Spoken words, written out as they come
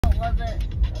of it.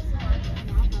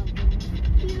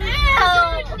 Ew!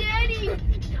 Daddy!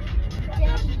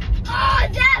 Oh,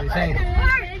 that was hard!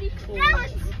 That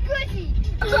was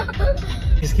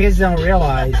squishy! These kids don't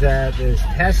realize that this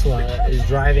Tesla is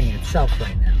driving itself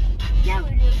right now. Yeah,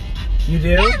 we do. You do?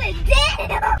 Yeah, we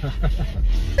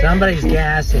do! Somebody's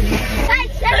gassing.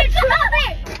 Guys, send a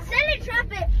trumpet! Send a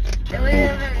trumpet! Do we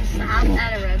even stop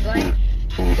at a red light?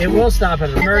 It will stop at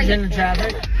a merge into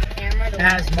traffic. Camera It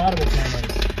has multiple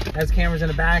cameras. It has cameras in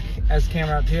the back, has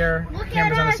camera up here,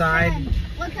 cameras on the side,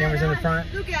 cameras in the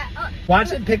front. Look at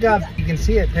Watch it pick up, you can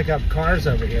see it pick up cars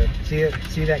over here. See it?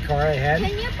 See that car ahead?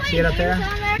 Can you put See it up there?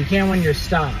 names on there? You can when you're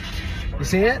stopped. You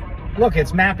see it? Look,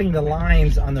 it's mapping the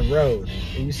lines on the road.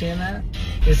 Are you seeing that?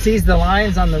 It sees the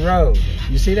lines on the road.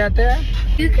 You see that there?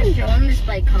 You can join this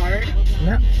by card.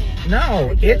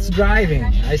 No, it's driving.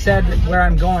 I said where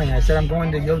I'm going. I said I'm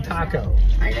going to Yo Taco.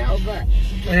 I know, but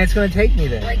And it's going to take me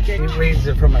there. Like It reads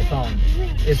it from my phone.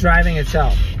 It's driving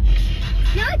itself.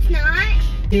 No, it's not.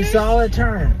 You saw it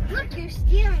turn. Look, you're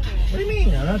steering it. What do you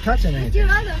mean? I'm not touching With your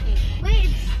anything. other hand. Wait,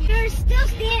 you're still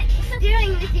steering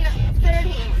with your third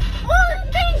hand. Oh,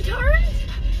 the thing turns?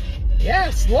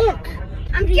 Yes, look.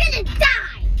 I'm gonna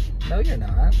die. No, you're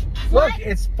not. Look,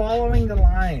 it's following the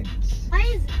lines. Why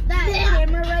is that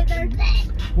camera right there?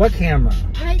 What camera?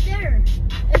 Right there.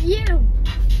 Of you.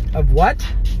 Of what?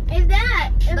 If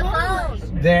that. If the all.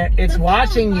 phone. There, it's The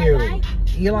watching phone, you. right?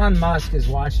 Elon Musk is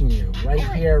watching you right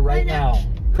Yeah, here, right right now.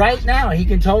 Right now, he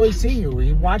can totally see you.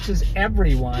 He watches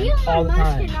everyone Elon all the Musk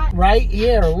time. cannot- Right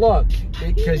here, look,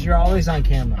 because you're always on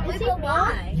camera. Is it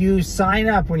why? You sign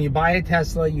up when you buy a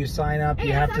Tesla. You sign up.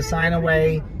 You have to sign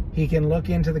away. He can look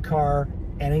into the car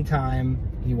anytime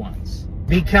he wants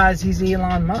because he's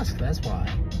Elon Musk. That's why.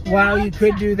 Well, you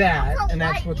could do that, and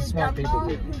that's what the smart people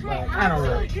do. But I don't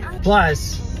really.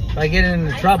 Plus, if I get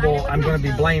into trouble, I'm going to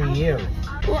be blaming you.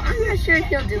 Well, I'm not sure if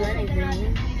he'll do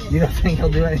anything. You don't think he'll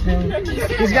do anything?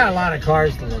 He's got a lot of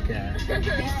cars to look at.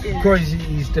 Of course,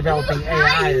 he's developing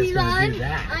AI that's going to do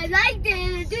that. I'd like to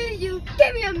introduce you.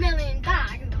 Give me $1 million.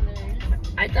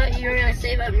 I thought you were gonna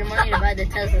save up your money to buy the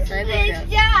Tesla Cybertruck. Can't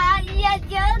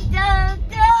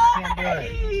do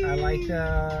it. I like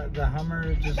the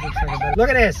Hummer. It just looks like a better. Look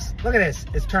at this. Look at this.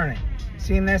 It's turning.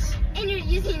 Seeing this? And you're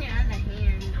using your other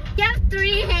hand. You have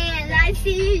 3 hands. I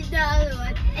see the other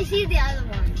one. I see the other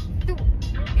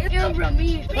one. You're from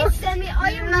me. Please send me all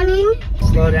your money.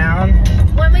 Slow down.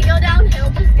 When we go downhill,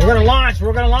 just go. We're gonna launch.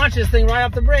 We're gonna launch this thing right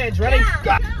off the bridge. Ready? Yeah,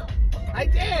 Go. go. I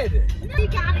did. We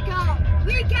gotta go.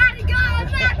 We gotta go.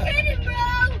 I'm not kidding, bro.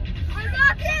 I'm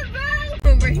not kidding,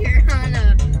 bro. Over here on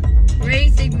a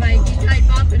racing bike, he tried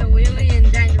popping a wheelie and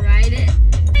then ride it.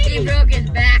 He broke his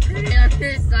back right on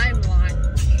this sidewalk.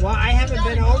 Well, I haven't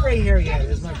been over here yet.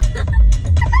 This is my